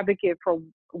a advocate for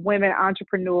women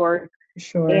entrepreneurs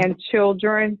and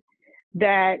children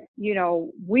that,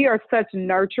 we are such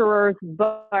nurturers,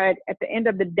 but at the end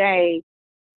of the day,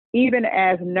 even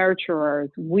as nurturers,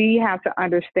 we have to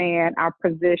understand our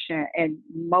position and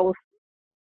most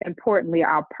importantly,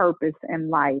 our purpose in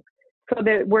life, so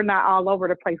that we're not all over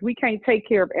the place. We can't take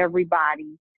care of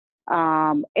everybody.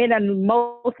 And then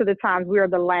most of the times we're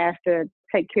the last to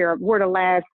take care of, we're the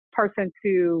last person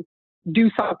to do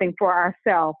something for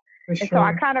ourselves. And so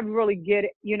I kind of really get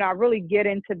it, I really get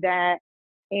into that,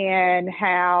 and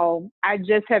how I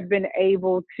just have been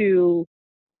able to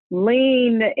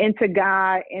lean into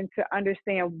God and to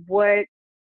understand what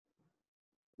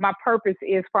my purpose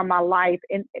is for my life.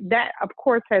 And that, of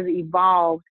course, has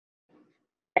evolved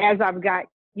as I've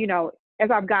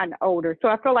gotten older. So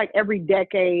I feel like every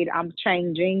decade I'm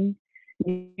changing.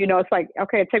 It's like,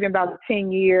 okay, it took me about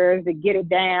 10 years to get it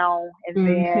down. And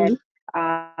then,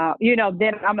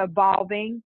 then I'm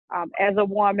evolving as a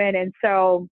woman. And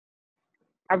so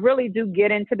I really do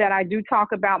get into that. I do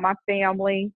talk about my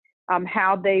family,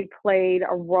 how they played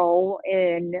a role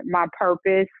in my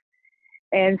purpose.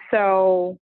 And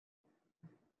so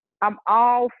I'm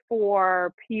all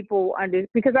for people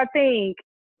because I think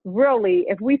really,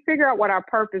 if we figure out what our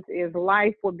purpose is,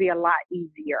 life would be a lot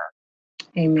easier.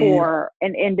 Amen. For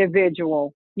an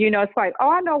individual. It's like, oh,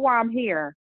 I know why I'm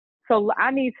here. So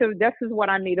this is what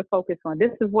I need to focus on.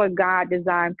 This is what God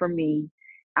designed for me.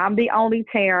 I'm the only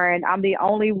Taryn. I'm the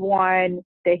only one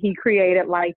that He created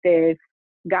like this.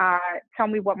 God, tell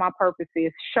me what my purpose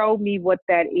is. Show me what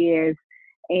that is.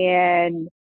 And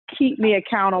keep me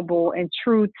accountable and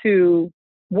true to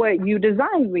what you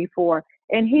designed me for.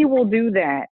 And He will do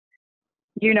that.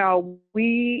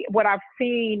 What I've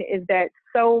seen is that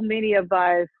so many of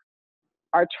us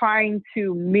are trying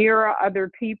to mirror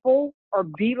other people or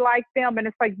be like them. And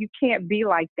it's like, you can't be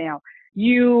like them.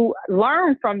 You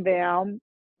learn from them,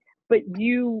 but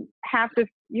you have to,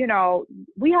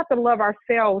 we have to love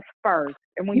ourselves first.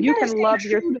 And when you can love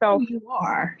yourself, you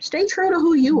are. Stay true to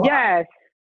who you are. Yes.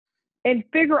 And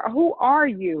figure out, who are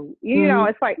you?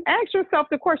 It's like, ask yourself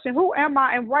the question, who am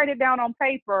I? And write it down on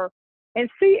paper and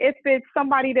see if it's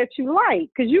somebody that you like.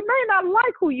 Because you may not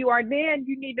like who you are, then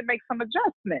you need to make some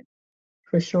adjustments.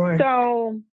 For sure.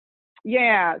 So,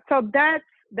 yeah. So that's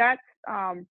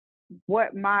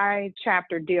what my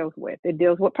chapter deals with. It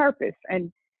deals with purpose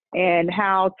and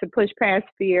how to push past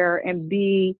fear and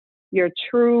be your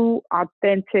true,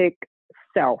 authentic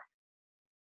self.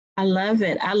 I love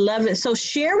it. I love it. So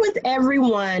share with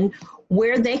everyone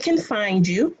where they can find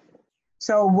you.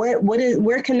 So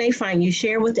where can they find you?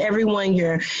 Share with everyone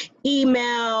your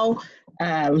email,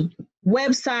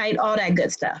 website, all that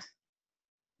good stuff.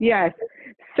 Yes.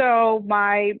 So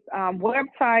my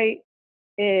website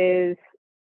is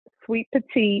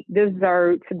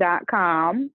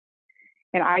sweetpetitedesserts.com.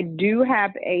 And I do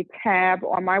have a tab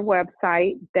on my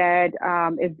website that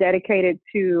is dedicated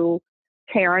to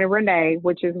Taryn and Renee,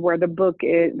 which is where the book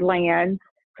lands.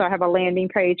 So I have a landing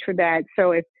page for that.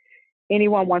 So if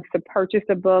anyone wants to purchase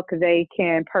a book, they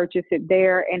can purchase it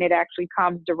there, and it actually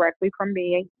comes directly from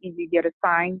me, and you get a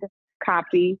signed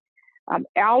copy.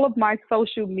 All of my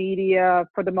social media,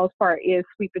 for the most part, is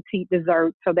Sweet Petite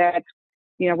Desserts. So that's,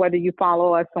 whether you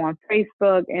follow us on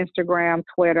Facebook, Instagram,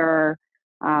 Twitter,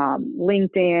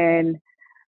 LinkedIn,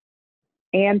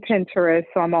 and Pinterest.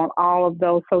 So I'm on all of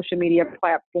those social media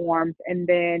platforms. And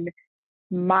then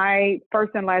my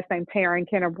first and last name, Taryn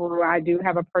Kennebrew, I do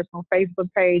have a personal Facebook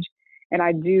page, and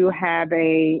I do have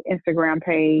a Instagram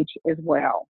page as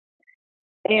well,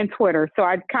 and Twitter. So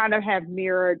I kind of have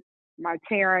mirrored my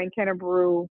Taryn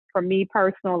Kennebrew for me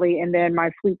personally, and then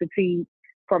my Sweet Petite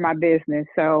for my business.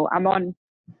 So I'm on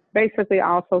basically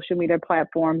all social media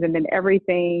platforms, and then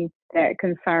everything that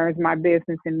concerns my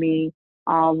business and me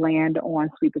all land on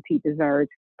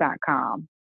sweetpetitedesserts.com.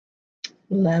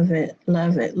 Love it,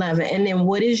 love it, love it. And then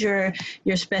what is your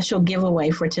special giveaway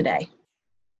for today?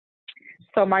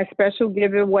 So my special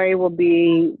giveaway will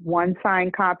be one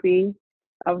signed copy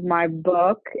of my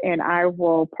book, and I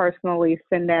will personally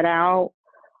send that out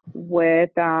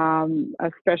with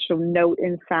a special note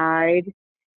inside.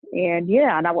 And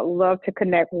I would love to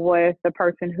connect with the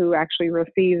person who actually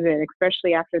receives it,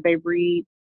 especially after they read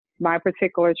my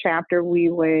particular chapter. We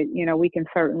can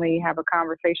certainly have a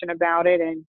conversation about it.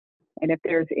 And if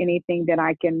there's anything that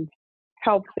I can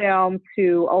help them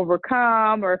to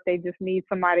overcome, or if they just need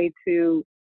somebody to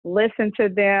listen to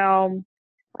them,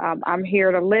 I'm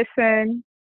here to listen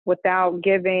without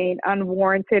giving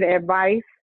unwarranted advice,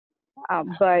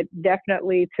 but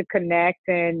definitely to connect,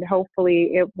 and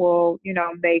hopefully it will,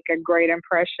 make a great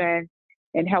impression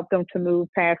and help them to move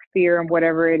past fear and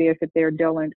whatever it is that they're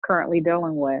currently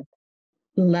dealing with.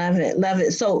 Love it, love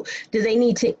it. So, do they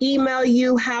need to email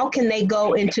you? How can they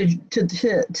go into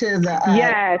the?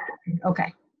 Yes.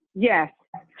 Okay. Yes.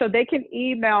 So they can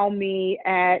email me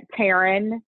at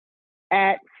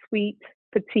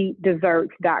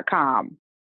Taryn@sweetpetitedesserts.com.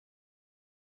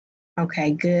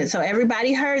 Okay, good. So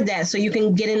everybody heard that. So you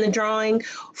can get in the drawing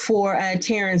for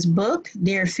Taryn's book,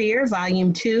 Dare Fear,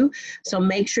 Volume 2. So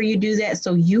make sure you do that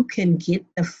so you can get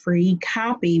the free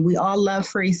copy. We all love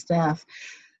free stuff.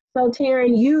 So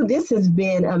Taryn, this has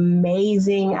been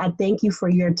amazing. I thank you for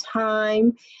your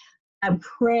time. I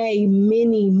pray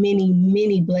many, many,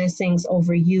 many blessings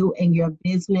over you and your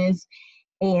business.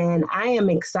 And I am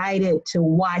excited to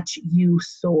watch you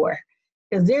soar.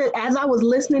 Because as I was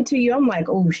listening to you, I'm like,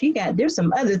 oh, there's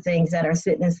some other things that are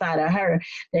sitting inside of her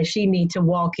that she needs to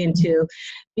walk into.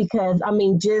 Because,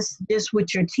 just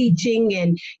with your teaching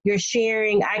and your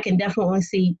sharing, I can definitely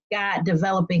see God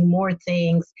developing more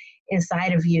things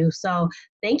inside of you. So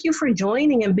thank you for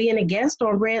joining and being a guest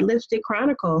on Red Lipstick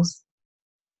Chronicles.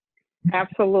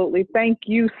 Absolutely. Thank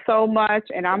you so much.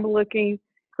 And I'm looking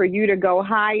for you to go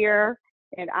higher.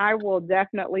 And I will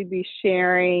definitely be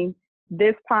sharing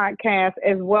this podcast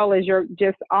as well as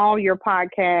all your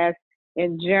podcasts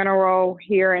in general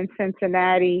here in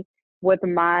Cincinnati with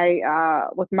my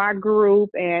group.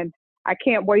 And I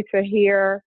can't wait to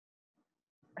hear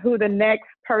who the next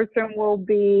person will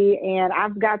be. And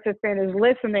I've got to finish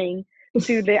listening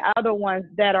to the other ones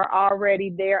that are already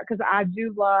there, because I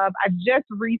just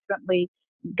recently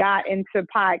got into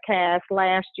podcasts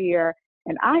last year,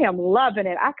 and I am loving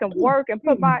it. I can work and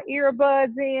put my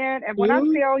earbuds in, and when I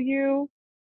tell you,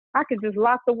 I can just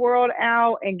lock the world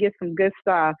out and get some good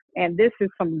stuff. And this is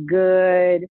some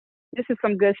good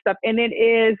stuff. And it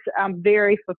is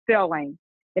very fulfilling.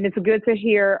 And it's good to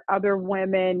hear other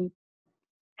women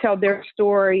tell their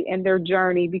story and their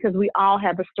journey, because we all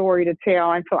have a story to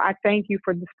tell. And so I thank you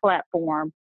for this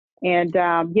platform. And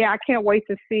I can't wait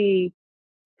to see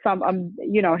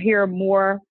hear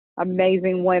more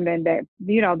amazing women that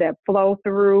flow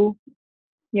through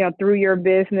your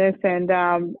business. And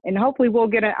hopefully we'll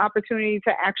get an opportunity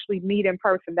to actually meet in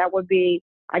person. That would be,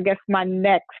 I guess, my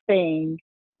next thing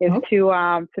is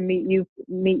to meet you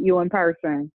in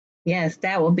person. Yes,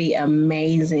 that will be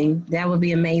amazing. That would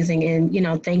be amazing.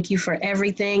 And, thank you for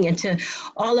everything. And to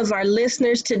all of our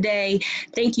listeners today,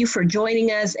 thank you for joining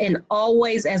us. And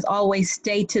as always,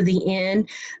 stay to the end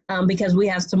because we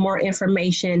have some more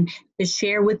information to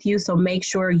share with you. So make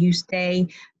sure you stay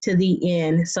to the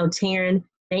end. So Taryn,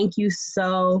 thank you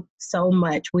so, so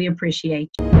much. We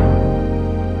appreciate you.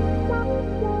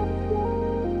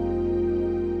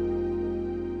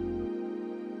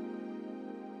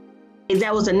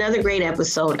 That was another great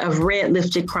episode of Red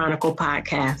Lipstick Chronicle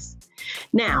podcast.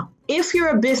 Now, if you're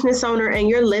a business owner and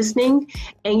you're listening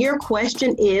and your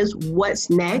question is, what's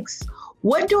next?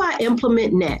 What do I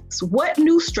implement next? What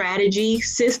new strategy,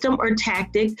 system, or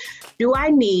tactic do I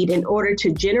need in order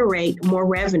to generate more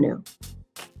revenue?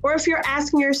 Or if you're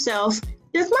asking yourself,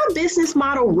 does my business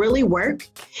model really work?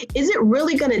 Is it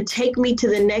really going to take me to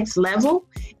the next level?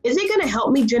 Is it going to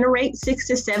help me generate 6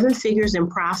 to 7 figures in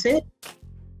profit?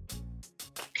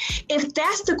 If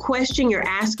that's the question you're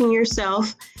asking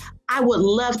yourself, I would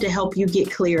love to help you get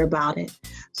clear about it.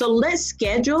 So let's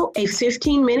schedule a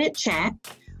 15-minute chat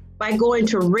by going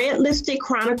to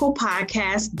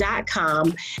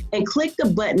redlipstickchroniclepodcast.com and click the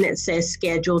button that says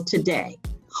schedule today.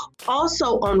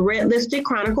 Also on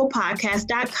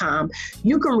redlipstickchroniclepodcast.com,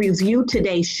 you can review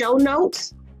today's show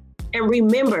notes and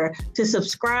remember to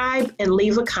subscribe and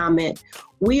leave a comment.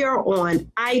 We are on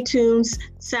iTunes,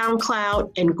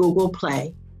 SoundCloud, and Google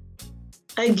Play.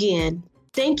 Again,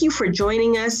 thank you for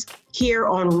joining us here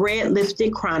on Red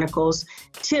Lipstick Chronicles,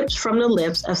 Tips from the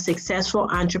Lips of Successful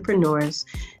Entrepreneurs.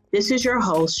 This is your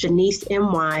host, Shanice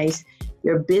M. Wise,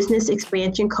 your business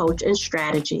expansion coach and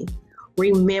strategy.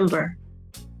 Remember,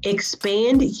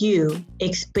 expand you,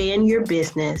 expand your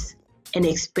business, and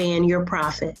expand your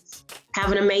profits.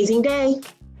 Have an amazing day.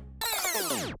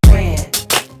 Red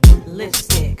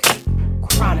Lipstick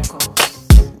Chronicles.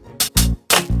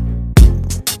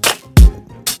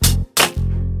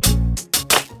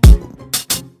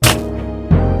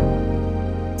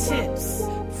 Tips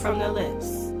from the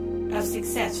lips of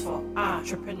successful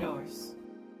entrepreneurs.